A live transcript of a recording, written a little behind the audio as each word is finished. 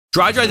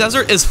Dry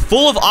Desert is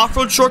full of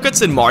off-road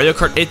shortcuts in Mario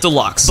Kart 8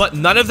 Deluxe, but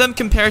none of them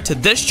compare to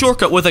this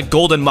shortcut with a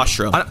golden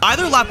mushroom. On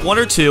either lap 1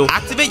 or 2,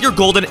 activate your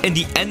golden in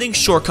the ending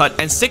shortcut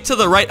and stick to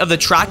the right of the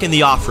track in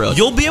the off-road.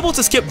 You'll be able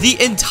to skip the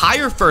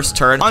entire first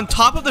turn on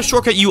top of the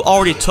shortcut you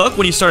already took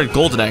when you started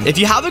goldening. If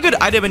you have a good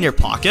item in your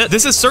pocket,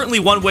 this is certainly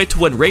one way to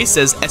win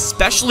races,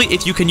 especially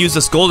if you can use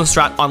this golden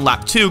strat on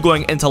lap 2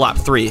 going into lap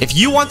 3. If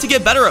you want to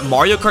get better at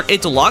Mario Kart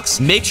 8 Deluxe,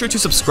 make sure to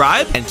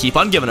subscribe and keep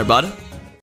on giving her, bud.